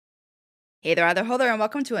Hey there, ho there, and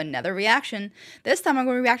welcome to another reaction. This time I'm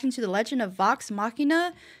going to be reacting to The Legend of Vox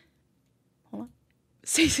Machina,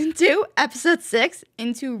 Season 2, Episode 6,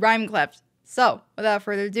 into Rhyme Cleft. So, without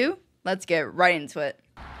further ado, let's get right into it.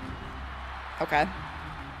 Okay.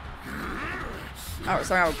 Oh, we're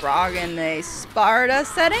starting out with Grog in a Sparta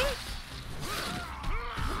setting?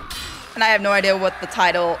 And I have no idea what the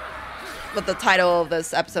title of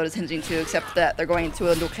this episode is hinging to, except that they're going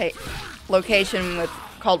to a location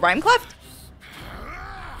called Rhyme Cleft?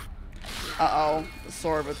 Uh-oh, the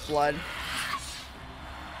sword with blood.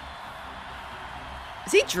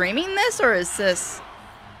 Is he dreaming this, or is this...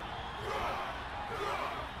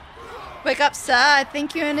 Wake up, sir, I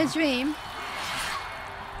think you're in a dream.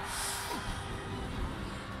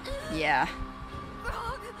 Yeah.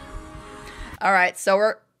 Alright, so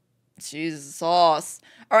we're... Jesus.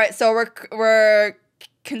 Alright, so we're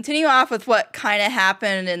continuing off with what kind of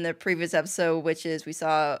happened in the previous episode, which is we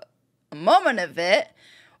saw a moment of it,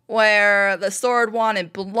 where the sword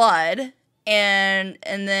wanted blood, and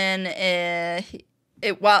then it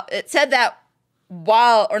said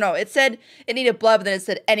it needed blood, but then it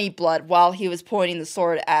said any blood while he was pointing the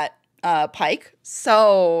sword at Pike.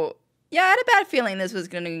 So yeah, I had a bad feeling this was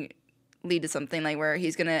gonna lead to something like where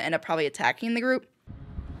he's gonna end up probably attacking the group.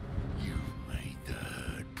 You made the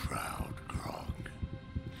herd proud, Grog.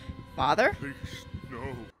 Father? Please, no.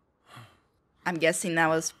 I'm guessing that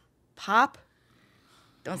was Pop.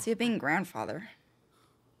 Don't see it being grandfather.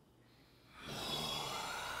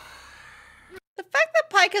 The fact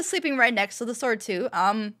that Pike is sleeping right next to the sword too, it's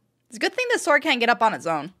a good thing the sword can't get up on its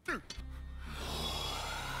own.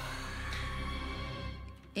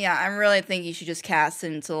 Yeah, I really think you should just cast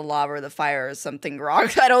it into the lava or the fire or something,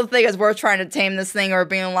 Grog. I don't think it's worth trying to tame this thing or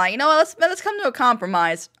being like, you know what, let's come to a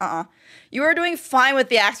compromise. You were doing fine with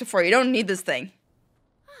the axe before. You don't need this thing.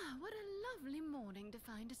 Ah, what a lovely morning to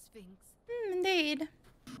find a sphinx. Indeed.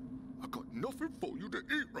 I got nothing for you to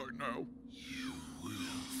eat right now. You will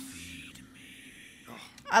feed me.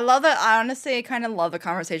 I love that. I honestly kind of love the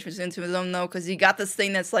conversation between the two of them, though, because you got this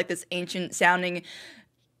thing that's like this ancient sounding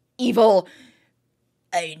evil.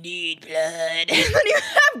 I need blood. And then you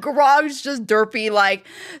have Grog's just derpy, like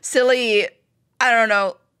silly, I don't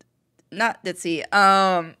know, not ditzy,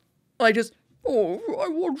 like just, oh, I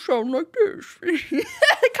want to sound like this.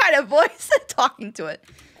 kind of voice talking to it.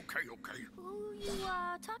 Okay. Who you,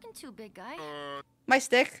 talking to, big guy? My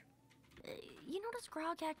stick. You notice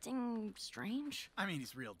Grog acting strange? I mean,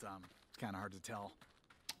 he's real dumb. It's kind of hard to tell.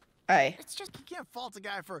 Hey. It's just... You can't fault a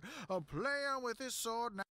guy for playing with his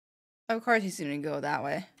sword now Of course he's gonna go that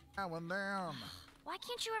way. and then. Why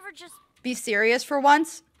can't you ever just Be serious for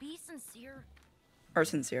once. be sincere? Or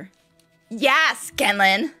sincere. Yes,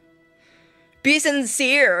 Kenlin. Be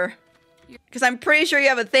sincere. Because I'm pretty sure you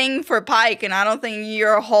have a thing for Pike, and I don't think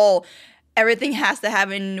your whole everything has to have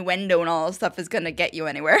innuendo and all this stuff is gonna get you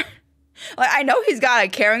anywhere. Like, I know he's got a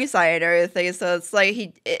caring side and everything, so it's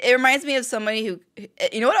like it reminds me of somebody who,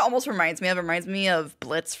 you know what it almost reminds me of? It reminds me of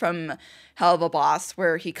Blitz from Hell of a Boss,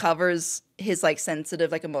 where he covers his, like,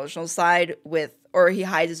 sensitive, like, emotional side with, or he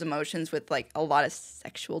hides his emotions with, like, a lot of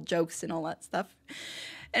sexual jokes and all that stuff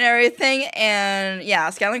and everything. And yeah,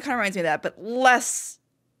 Skyline kind of reminds me of that, but less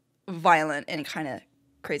violent and kind of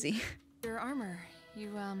crazy. Your armor, you,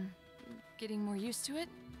 getting more used to it?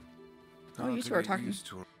 Oh, you two are talking.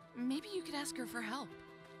 Maybe you could ask her for help.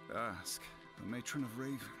 Ask the matron of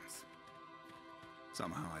ravens.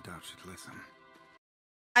 Somehow I doubt she'd listen.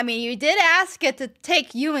 I mean, you did ask it to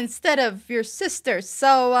take you instead of your sister,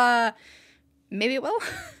 so, maybe it will.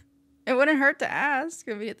 It wouldn't hurt to ask,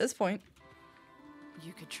 I mean, at this point.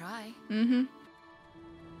 You could try. Mm-hmm.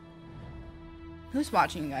 Who's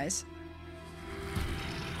watching, you guys?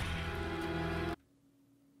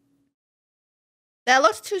 That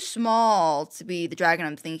looks too small to be the dragon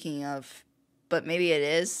I'm thinking of, but maybe it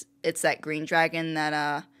is. It's that green dragon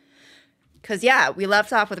that, because, yeah, we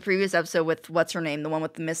left off with the previous episode with, what's her name? The one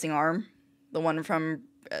with the missing arm? The one from,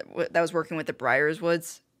 that was working with the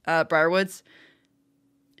Briarwoods.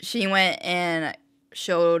 She went and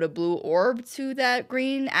showed a blue orb to that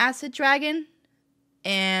green acid dragon.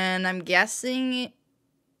 And I'm guessing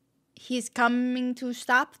he's coming to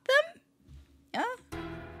stop them? Yeah?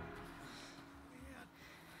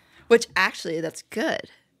 Which, actually, that's good.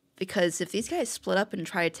 Because if these guys split up and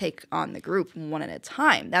try to take on the group one at a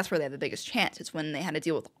time, that's where they have the biggest chance. It's when they had to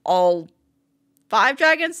deal with all 5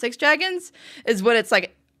 dragons, 6 dragons, is when it's,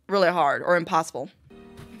 like, really hard or impossible.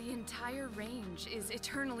 The entire range is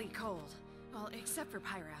eternally cold. Well, except for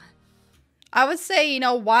Pyra. I would say, you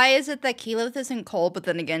know, why is it that Keyleth isn't cold, but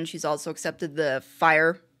then again, she's also accepted the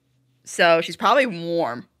fire, so she's probably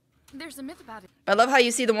warm. There's a myth about it. I love how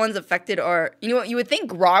you see the ones affected are, you know what, you would think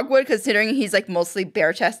Grog would, considering he's like mostly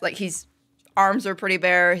bare chest, like his arms are pretty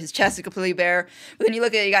bare, his chest is completely bare. But then you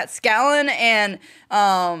look at, you got Scallon and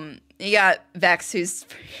you got Vex, who's,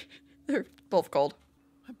 they're both cold.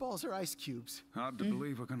 My balls are ice cubes. Hard to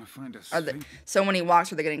believe we're gonna find a Are they, sphinx so when he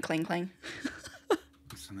walks, are they getting clang clang?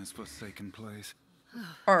 in this forsaken place.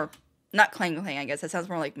 Or not clang clang, I guess. That sounds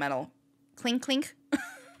more like metal. Clink clink. I'm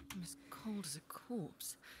as cold as a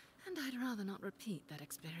corpse, and I'd rather not repeat that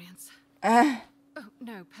experience. Uh, Oh,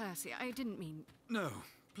 no, Percy, I didn't mean... No,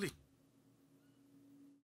 please.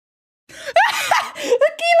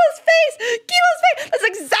 Kilo's face! Kilo's face! That's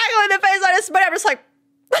exactly the face I just spit. I'm just like...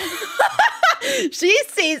 She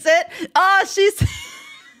sees it. Oh, she's...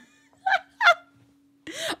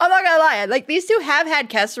 I'm not gonna lie. Like, these two have had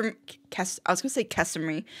chemistry.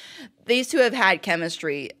 These two have had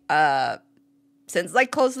chemistry since,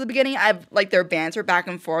 like, close to the beginning. I've, like, their banter back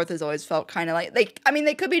and forth has always felt kind of like, I mean,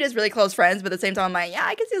 they could be just really close friends, but at the same time, I'm like, yeah,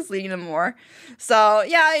 I can see us leading them more. So,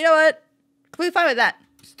 yeah, you know what? Completely fine with that.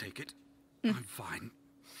 Just take it. I'm fine.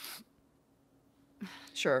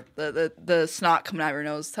 Sure. The snot coming out of your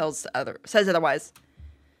nose says otherwise.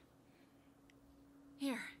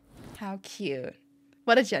 Here, How cute.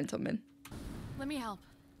 What a gentleman. let me help.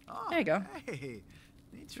 Oh, There you go. Hey,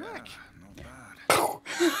 neat trick. Not bad.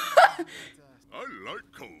 I like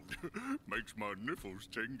cold. Makes my nipples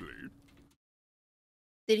tingly.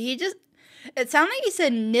 Did he just... It sounded like he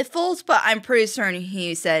said niffles, but I'm pretty certain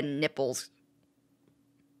he said nipples.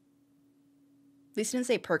 At least he didn't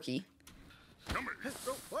say perky. Come here.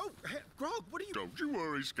 Whoa, whoa, hey, Grog, what are you... Don't you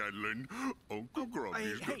worry, Scanlon. Uncle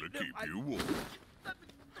Groggy's hey, gonna no, keep you warm.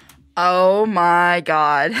 Oh my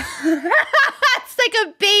god. It's like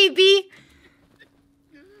a baby.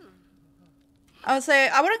 I would say,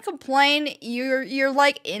 I wouldn't complain. You're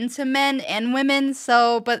like into men and women,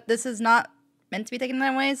 so, but this is not meant to be taken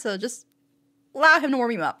that way, so just allow him to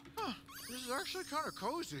warm you up. Huh, this is actually kind of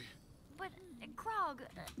cozy. But, Grog,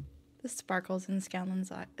 The sparkles in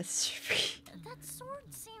Scallon's eyes. that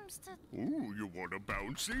sword seems to... Ooh, you want a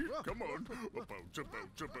bouncy? Come on. A bounce, a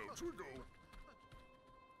bounce, a bounce. We go.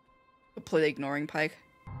 Completely ignoring Pike.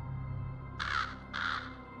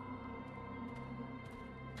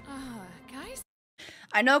 Guys?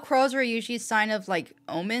 I know crows are usually a sign of like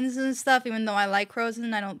omens and stuff, even though I like crows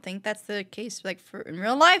and I don't think that's the case like for in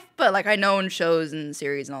real life, but like I know in shows and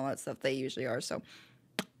series and all that stuff they usually are, so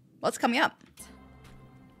what's coming up?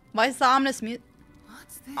 Why is the ominous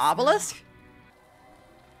What's this? obelisk?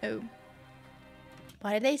 Oh.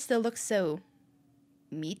 Why do they still look so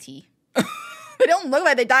meaty? They don't look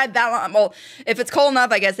like they died that long. Well, if it's cold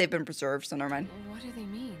enough, I guess they've been preserved, so never mind. What do they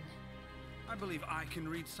mean? I believe I can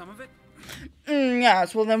read some of it.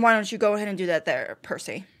 Yes, well then why don't you go ahead and do that there,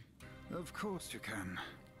 Percy? Of course you can.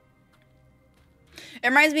 It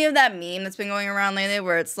reminds me of that meme that's been going around lately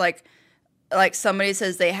where it's like somebody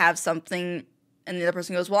says they have something and the other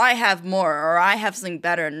person goes, well, I have more, or I have something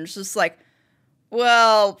better, and it's just like,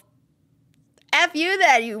 well, F you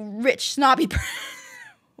then, you rich, snobby person.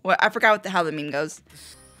 Well, I forgot how the meme goes.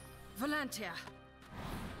 Valentia.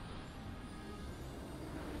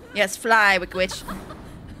 Yes, fly, Wicked Witch. They're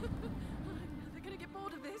gonna get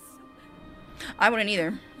bored of this. I wouldn't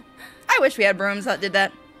either. I wish we had brooms that did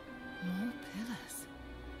that. More pillars.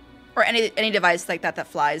 Or any device like that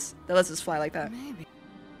flies. That lets us fly like that. Maybe.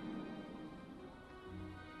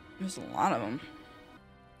 There's a lot of them.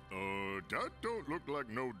 That don't look like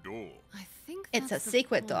no door. I think It's that's a the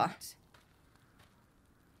secret door. point.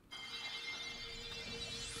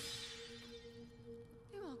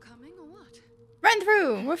 You all coming or what? Run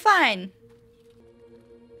through, we're fine.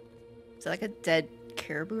 Is that like a dead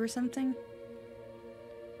caribou or something?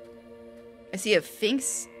 I see a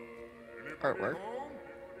Sphinx artwork.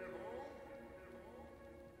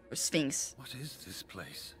 Or Sphinx. What is this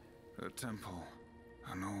place? A temple.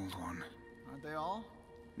 An old one. Aren't they all?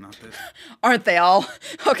 Not this. Aren't they all?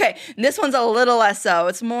 Okay, this one's a little less so.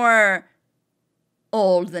 It's more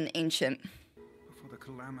old than ancient. Before the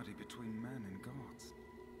calamity between men and gods.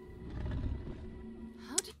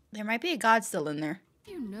 How do There might be a god still in there.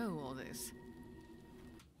 you know all this?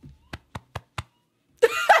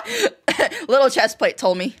 Little chest plate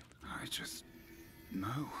told me. I just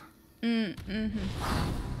know. Very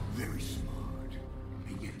smart,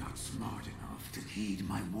 and yet not smart enough to heed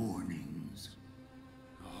my warnings.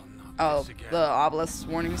 Oh, not Oh, this again. the obelisk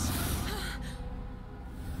warnings.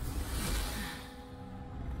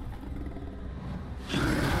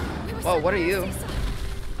 Whoa, what are you?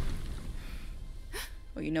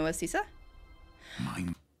 Oh, you know Asisa? My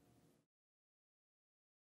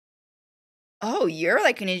Oh, you're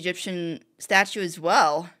like an Egyptian statue as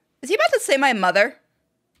well. Is he about to say my mother?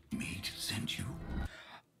 Mate sent you.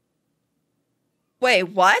 Wait,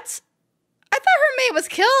 what? I thought her mate was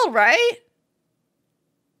killed, right?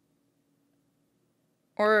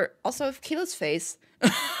 Or also if Keela's face.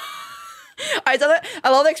 I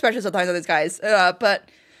love the expressions sometimes of these guys. But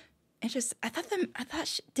it's just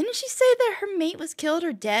didn't she say that her mate was killed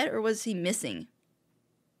or dead, or was he missing?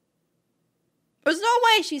 There's no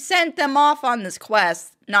way she sent them off on this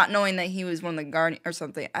quest, not knowing that he was one of the guardians or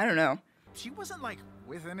something. I don't know. She wasn't, like,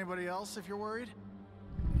 with anybody else, if you're worried.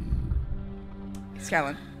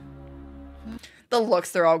 Scanlan. The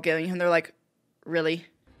looks they're all giving him, they're like, really?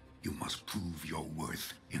 You must prove your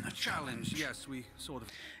worth in a challenge. Yes, we sort of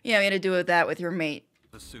Yeah, we had to do that with your mate.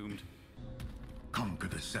 assumed. Conquer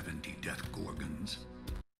the 70 death gorgons.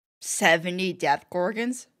 70 death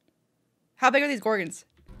gorgons? How big are these gorgons?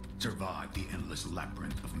 Survive the endless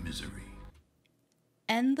labyrinth of misery.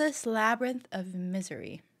 Endless labyrinth of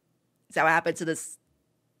misery. Is that what happened to this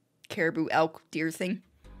caribou, elk, deer thing?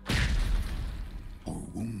 Or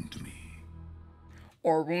wound me.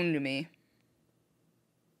 Or wound me.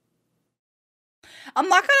 I'm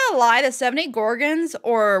not gonna lie, the 70 gorgons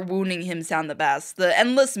or wounding him sound the best. The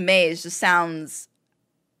endless maze just sounds,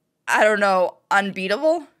 I don't know,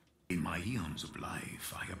 unbeatable. In my eons of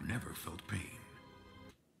life, I have never felt pain.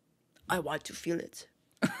 I want to feel it.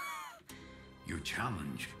 Your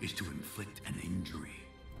challenge is to inflict an injury.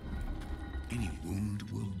 Any wound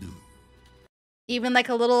will do. Even like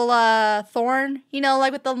a little thorn, you know,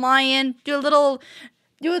 like with the lion.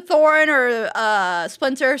 Do a thorn or a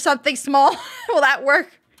splinter, something small. Will that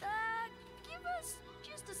work? Give us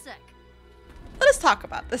just a sec. Let us talk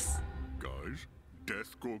about this. Guys,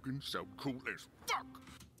 death gorgons sound cool as fuck.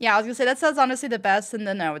 Yeah, I was gonna say that sounds honestly the best, and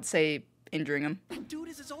then I would say injuring him. That dude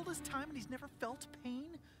is as old as time and he's never felt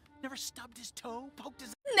pain? Never stubbed his toe? Poked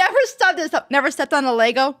his Never stepped on a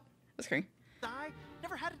Lego. That's great. eye?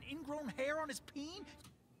 Never had an ingrown hair on his peen?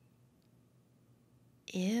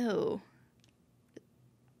 Ew.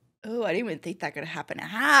 Oh, I didn't even think that could happen.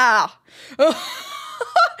 How?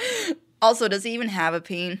 Also, does he even have a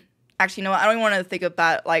peen? Actually, you know what? I don't even want to think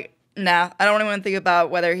about, like, nah. I don't even want to think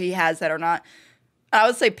about whether he has that or not. I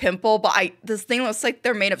would say pimple, but this thing looks like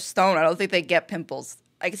they're made of stone. I don't think they get pimples.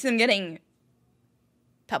 I can see them getting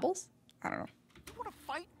pebbles? I don't know. You want to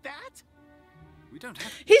fight that? We don't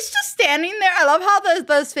have He's just standing there. I love how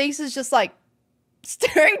the Sphinx is just, like,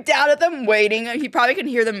 staring down at them, waiting. He probably can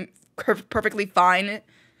hear them perfectly fine.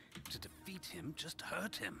 to defeat him, just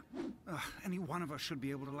hurt him. Any one of us should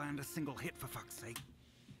be able to land a single hit, for fuck's sake.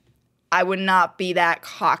 I would not be that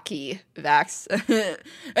cocky, Vax.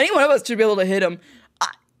 Any one of us should be able to hit him.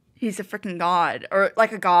 He's a freaking god. Or,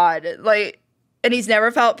 like, a god. Like, and he's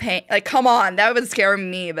never felt pain. Like, come on. That would scare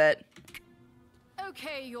me a bit.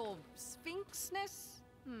 Okay, your sphinxness?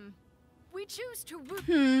 We choose to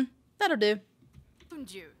wound That'll do.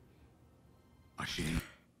 you. A shame.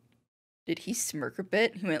 Did he smirk a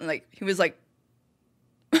bit? He was like...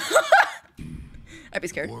 I'd be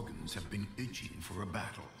scared. Gorgons have been itching for a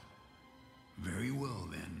battle. Very well,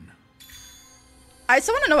 then. I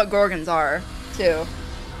still want to know what Gorgons are, too.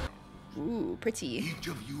 Ooh, pretty. Each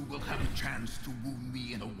of you will have a chance to wound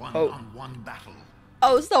me in a one-on-one battle.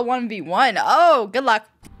 Oh, it's the 1v1. Oh, good luck.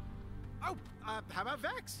 Oh, how about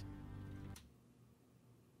Vex?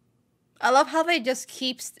 I love how they just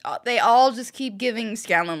they all just keep giving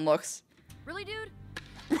Scanlan looks. Really, dude?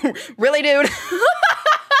 Really, dude?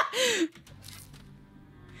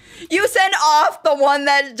 You send off the one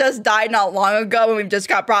that just died not long ago and we've just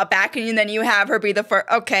got brought back, and then you have her be the first.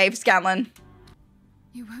 Okay, Scanlan.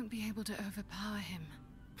 You won't be able to overpower him.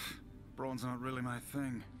 Brawn's not really my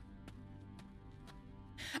thing.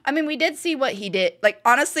 I mean, we did see what he did. Like,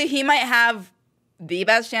 honestly, he might have the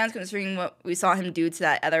best chance considering what we saw him do to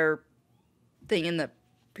that other thing in the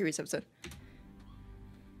previous episode.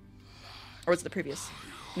 Or was it the previous?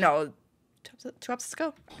 No, two episodes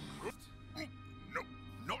ago.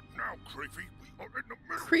 No, not now, Creepy. We are in the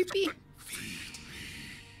middle. Creepy? Feed me,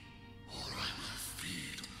 or I will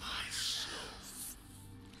feed myself.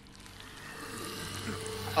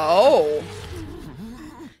 Oh.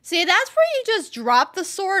 See, that's where you just drop the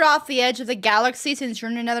sword off the edge of the galaxy since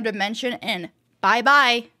you're in another dimension and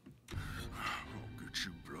bye-bye. I'll get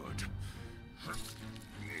you, blood.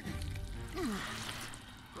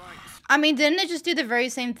 I mean, didn't it just do the very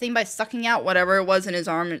same thing by sucking out whatever it was in his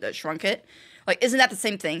arm that shrunk it? Like, isn't that the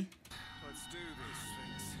same thing? Let's do this,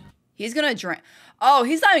 Sphinx. He's gonna drain... Oh,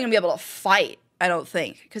 he's not even gonna be able to fight, I don't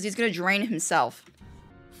think. Because he's gonna drain himself.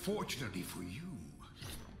 Fortunately for you,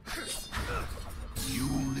 you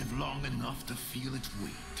will live long enough to feel its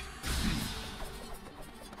weight.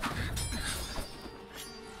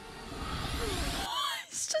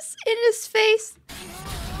 in his face.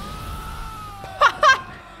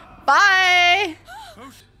 Bye.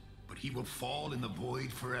 But he will fall in the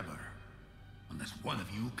void forever, unless one of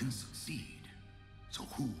you can succeed. So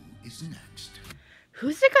who is next?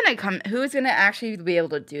 Who's it gonna come? Who's gonna actually be able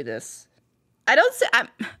to do this? I don't see. I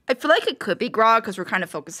feel like it could be Grog because we're kind of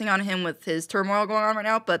focusing on him with his turmoil going on right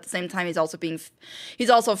now. But at the same time, he's also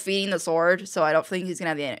feeding the sword, so I don't think he's gonna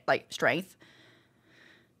have the like strength.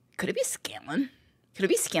 Could it be Scanlan? Could it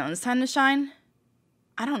be Scanlan's time to shine?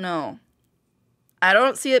 I don't know. I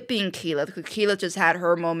don't see it being Keyleth, because Keyleth just had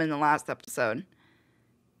her moment in the last episode.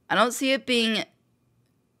 I don't see it being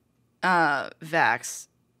Vax.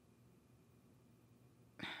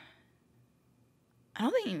 I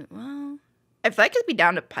don't think, well, I feel like it'd be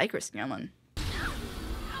down to Pike or Scanlan.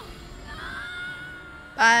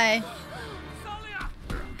 Bye.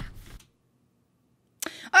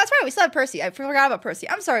 Oh, that's right. We still have Percy. I forgot about Percy.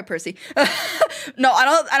 I'm sorry, Percy. No,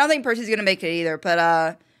 I don't think Percy's gonna make it either.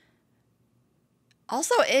 But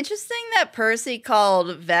also interesting that Percy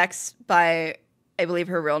called Vex by, I believe,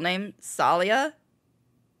 her real name, Salia.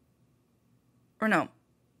 Or no,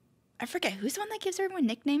 I forget. Who's the one that gives everyone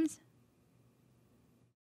nicknames?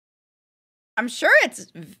 I'm sure it's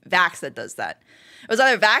Vax that does that. It was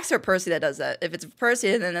either Vax or Percy that does that. If it's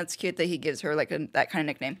Percy, then that's cute that he gives her like that kind of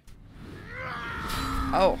nickname.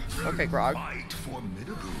 Oh, okay, Grog. Quite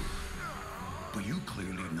formidable. But you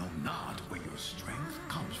clearly know not where your strength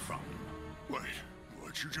comes from. Wait,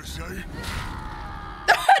 what'd you just say?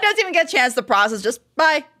 Doesn't even get a chance to process. Just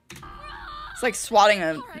bye. It's like swatting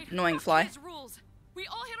an annoying fly. Rules. We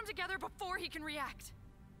all hit him together before he can react.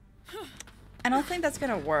 I don't think that's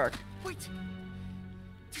gonna work. Wait.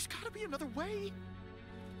 There's gotta be another way.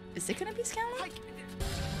 Is it gonna be Scanlan?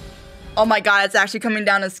 Oh my god, it's actually coming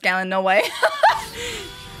down to Scanlan. No way.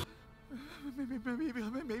 Maybe.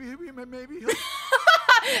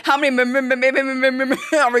 How many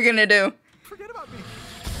are we gonna do? Forget about me.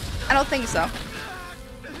 I don't think so.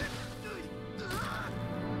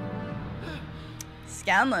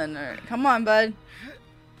 Scanlan, come on, bud.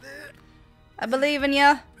 I believe in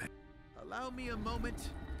ya. Allow me a moment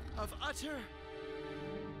of utter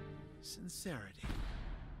sincerity.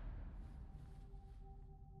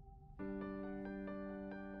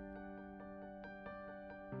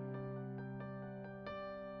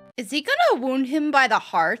 Is he gonna wound him by the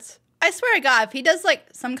heart? I swear to God, if he does like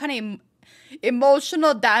some kind of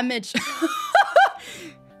emotional damage.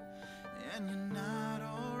 And you're not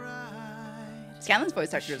alright. Scanlan's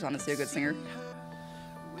voice actor is honestly a good singer.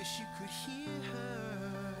 Wish you could hear her.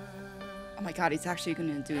 Oh my God, he's actually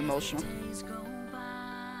gonna do emotional. Days go by,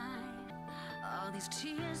 all these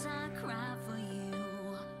tears I cry for you.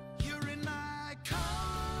 You're in my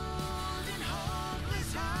cold and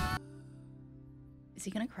hopeless heart. Is he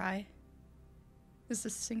gonna cry? Is the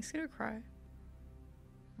Stixx gonna cry?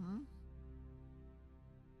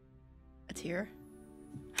 A tear?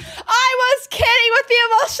 I was kidding with the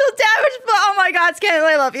emotional damage, but oh my God, Scanlan,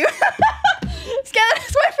 I love you. Scanlan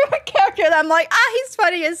is my favorite character that I'm like, he's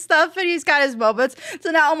funny and stuff, and he's got his moments. So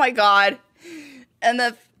now, oh my God. And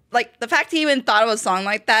the fact he even thought of a song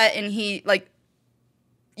like that, and he like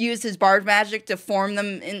used his bard magic to form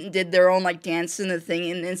them and did their own like dance in the thing,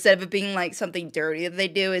 and instead of it being like something dirty that they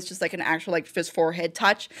do, it's just like an actual like just forehead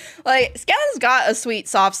touch. Like Scanlan's got a sweet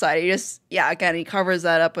soft side. He just, yeah, again, he covers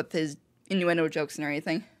that up with his innuendo jokes and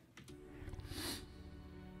everything.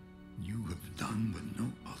 You have done what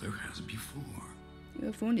no other has before. You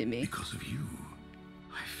have wounded me. Because of you,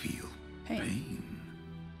 I feel pain.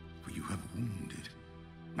 For you have wounded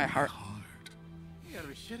My heart. You gotta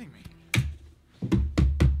be shitting me.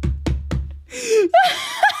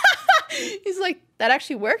 He's like, that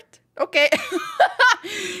actually worked? Okay.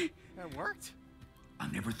 That worked? I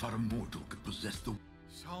never thought a mortal could possess the...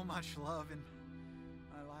 So much love in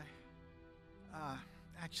my life.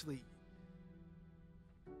 Actually...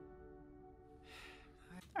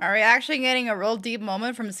 Are we actually getting a real deep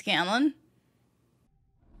moment from Scanlan?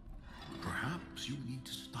 Perhaps you need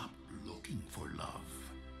to stop looking for love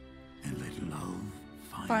and let love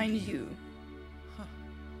Find you. Huh.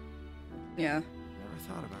 Yeah. Never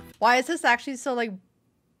thought about that. Why is this actually so like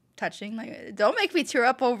touching? Like, don't make me tear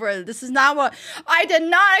up over it. This is not what I did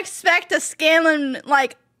not expect a Scanlan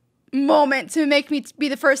like moment to make me be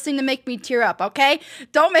the first thing to make me tear up. Okay,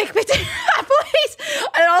 don't make me tear up, please.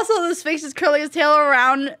 And also, the Stixx is curling his tail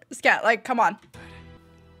around Scanlan. Like, come on.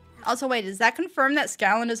 Also, wait, does that confirm that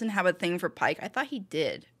Scanlan doesn't have a thing for Pike? I thought he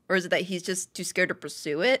did, or is it that he's just too scared to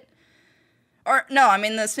pursue it? Or no, I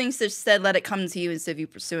mean the Stixx just said let it come to you instead of you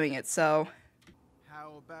pursuing it. So.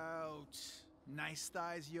 How about nice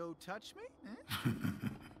thighs, yo, touch me?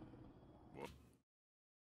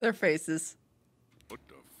 Eh? Their faces. What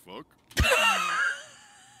the fuck?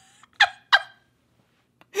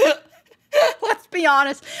 Let's be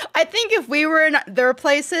honest. I think if we were in their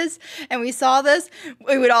places and we saw this,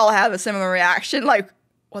 we would all have a similar reaction. Like,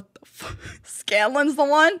 what the fuck? Scanlan's the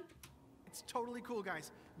one? It's totally cool,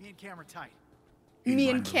 guys. Me and Cam are tight. Me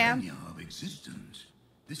In and my Cam. millennia of existence,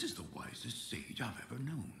 this is the wisest sage I've ever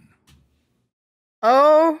known.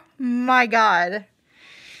 Oh my god.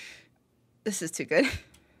 This is too good.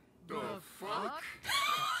 The fuck?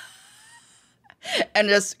 And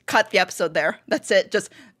just cut the episode there. That's it. Just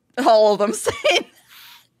all of them saying.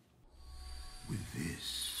 With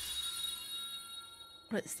this,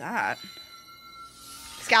 What is that?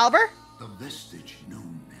 Excalibur? the vestige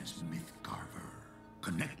known as Mythcarver,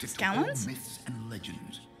 connected to Scallons? all myths and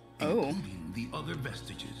legends, Oh. including the other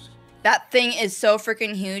vestiges. That thing is so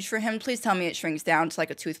freaking huge for him. Please tell me it shrinks down to like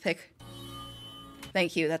a toothpick.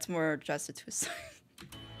 Thank you. That's more adjusted to his size.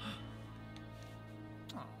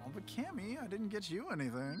 Oh, but Cammy, I didn't get you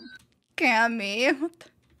anything. Cammy. What the-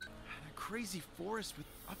 A crazy forest with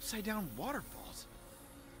upside-down waterfalls.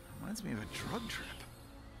 Reminds me of a drug trip.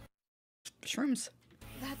 Shrooms.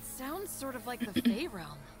 That sounds sort of like the Fey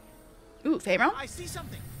realm. Ooh, Fey realm? I see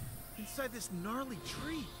something inside this gnarly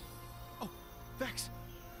tree. Oh, Vex,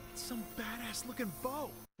 it's some badass-looking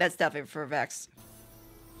bow. That's definitely for Vex.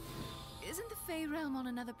 Isn't the Fey realm on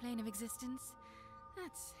another plane of existence?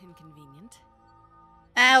 That's inconvenient.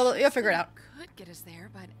 Well, you'll figure it out. Could get us there,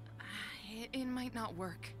 but it might not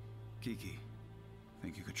work. Kiki,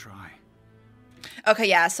 think you could try? Okay,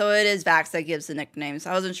 yeah, so it is Vax that gives the nicknames.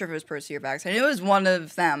 I wasn't sure if it was Percy or Vax. I knew it was one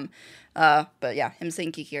of them. But yeah, him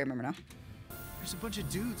saying Kiki, I remember now. There's a bunch of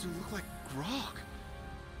dudes who look like Grog.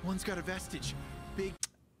 One's got a vestige. Big,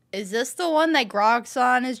 Is this the one that Grog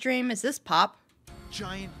saw in his dream? Is this Pop?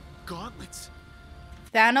 giant gauntlets.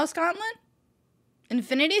 Thanos Gauntlet?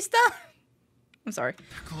 Infinity stuff? I'm sorry.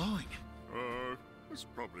 They're glowing. That's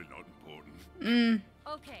probably not important.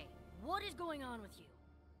 Okay, what is going on with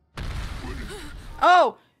you?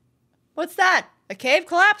 Oh! What's that? A cave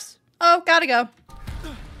collapse? Oh, gotta go.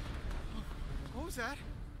 What was that?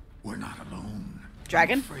 We're not alone.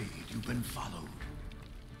 Dragon? I'm afraid you've been followed.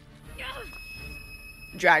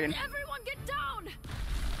 Dragon. Everyone get down!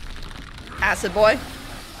 Acid Boy.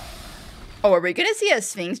 Oh, are we gonna see a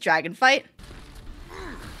Sphinx dragon fight?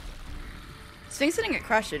 Sphinx didn't get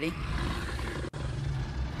crushed, did he?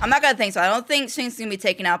 I'm not gonna think so. I don't think Sphinx is gonna be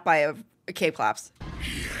taken out by a cave collapse.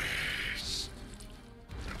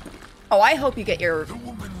 Oh, I hope you get your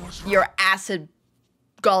acid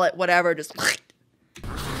gullet, whatever, just.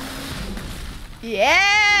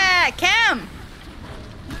 Yeah, Cam.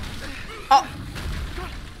 Oh, God,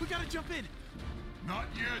 we gotta jump in. Not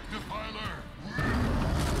yet,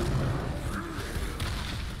 Defiler.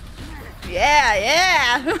 yeah,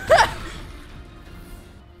 yeah.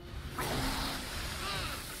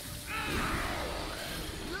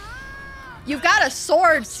 You've got a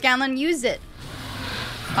sword, Scanlan. Use it.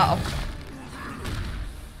 Uh-oh.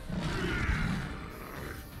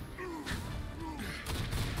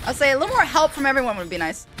 I'll say a little more help from everyone would be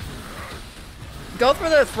nice. Go for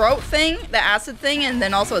the throat thing, the acid thing, and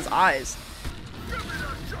then also his eyes.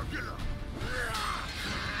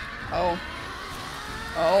 Oh.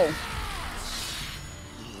 Oh.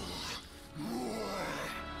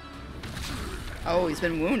 Oh, he's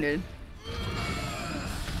been wounded.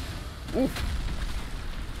 Oof.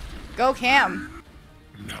 Go, Cam.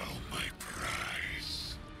 Now my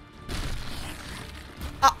prize.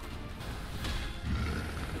 Ah.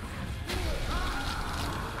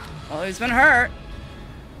 Well, he's been hurt.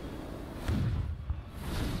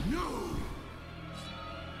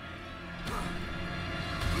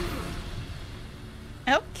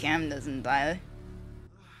 I hope Cam doesn't die.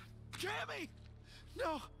 Cammy!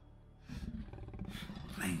 No!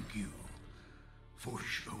 Thank you for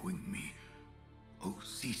showing me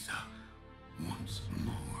Osisa once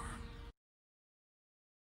more.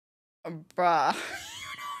 Bruh.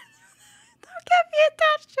 Don't get me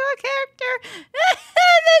attached to a character and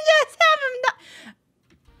then just have him die.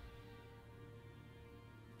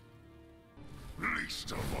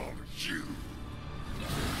 Least of all you.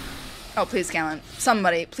 Oh, please, Scanlan.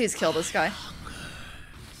 Somebody, please kill this guy.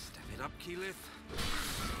 Step it up, Keyleth.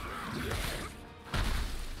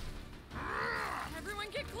 Everyone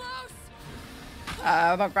get close!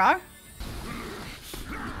 About Grog?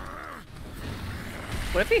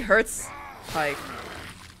 What if he hurts Pike?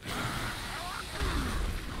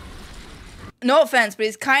 No offense, but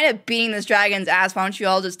he's kind of beating this dragon's ass. Why don't you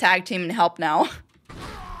all just tag team and help now?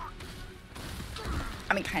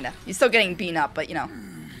 I mean, kind of. He's still getting beaten up, but you know.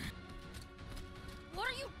 What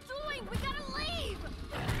are you doing? We gotta leave!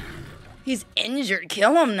 He's injured.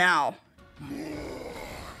 Kill him now.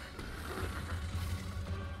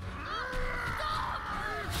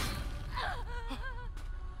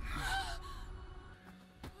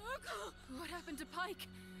 What happened to Pike?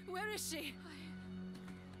 Where is she?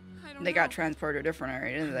 I don't They know. got transported to a different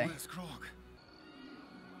area, didn't they? Where's Grog?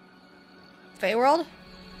 Feyworld?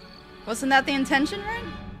 Wasn't that the intention, right?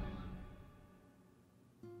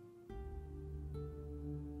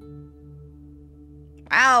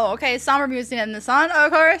 Wow, okay, somber music in the sun,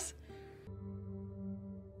 of course.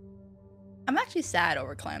 I'm actually sad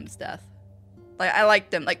over Clam's death. Like, I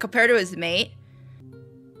liked him. Like, compared to his mate.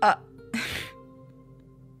 I'm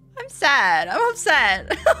sad. I'm upset.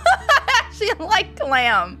 I actually like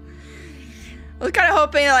Clam. I was kind of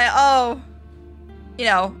hoping, like, oh, you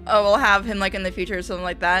know, oh, we'll have him, like, in the future or something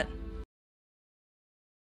like that.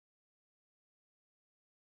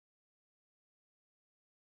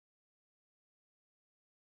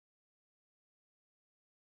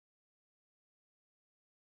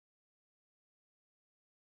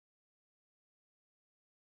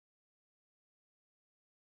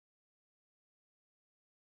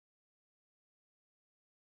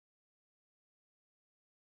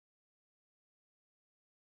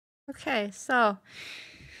 Okay, so,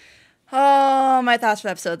 oh, my thoughts for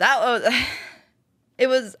the episode. That was, it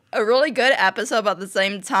was a really good episode, but at the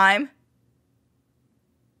same time,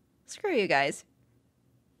 screw you guys.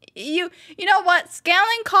 You know what?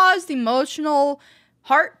 Scaling caused emotional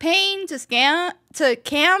heart pain to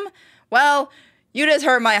Cam. Well, you just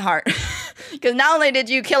hurt my heart. Because not only did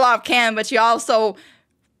you kill off Cam, but you also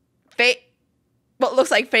what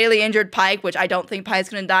looks like fatally injured Pike, which I don't think Pike's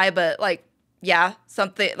gonna die, but like, yeah,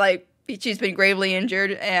 something like she's been gravely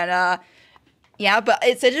injured, and yeah, but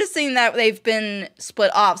it's interesting that they've been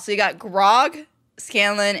split off. So you got Grog,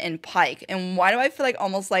 Scanlan, and Pike. And why do I feel like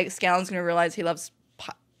almost like Scanlan's gonna realize he loves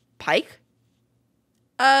Pike?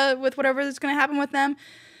 With whatever is gonna happen with them,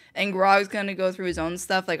 and Grog's gonna go through his own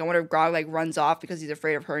stuff. Like, I wonder if Grog like runs off because he's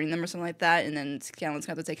afraid of hurting them or something like that, and then Scanlan's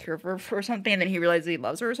gonna have to take care of her or something, and then he realizes he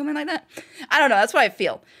loves her or something like that. I don't know. That's what I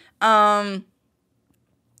feel.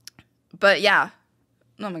 But yeah.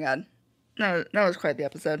 Oh my god. No, that was quite the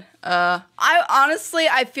episode. I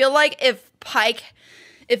feel like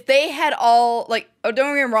if they had all, like, oh,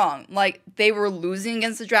 don't get me wrong, like, they were losing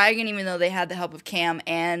against the dragon, even though they had the help of Cam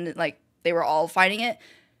and, like, they were all fighting it,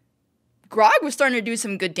 Grog was starting to do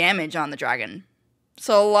some good damage on the dragon.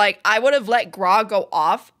 So, like, I would have let Grog go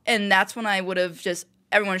off, and that's when I would have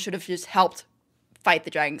everyone should have just helped fight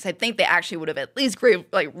the dragon, because I think they actually would have at least,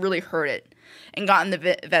 really hurt it and gotten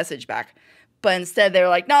the vestige back. But instead, they were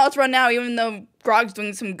like, no, let's run now, even though Grog's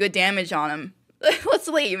doing some good damage on him. Let's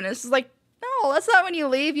leave. And it's just like, no, that's not when you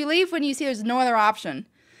leave. You leave when you see there's no other option.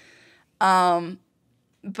 Yeah.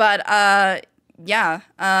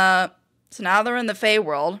 So now they're in the Fey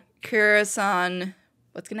world. Curious on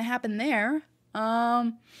what's going to happen there.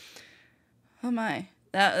 Oh my.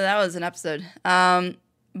 That was an episode.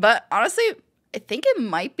 But honestly, I think it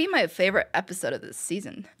might be my favorite episode of this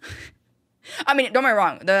season. I mean, don't get me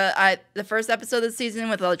wrong. The first episode of the season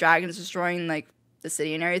with all the dragons destroying, like, the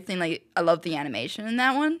city and everything, like, I love the animation in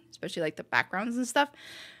that one, especially, like, the backgrounds and stuff.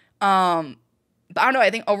 But I don't know. I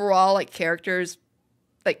think overall, like, characters,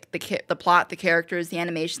 like, the plot, the characters, the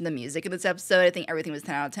animation, the music of this episode, I think everything was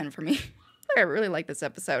 10 out of 10 for me. I really like this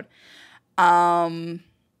episode. But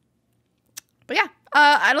yeah,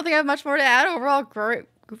 I don't think I have much more to add. Overall, great,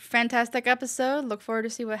 fantastic episode. Look forward to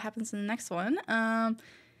see what happens in the next one.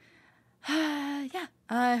 Yeah,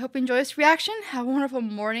 I hope you enjoy this reaction. Have a wonderful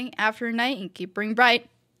morning, afternoon, night, and keep being bright.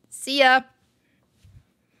 See ya!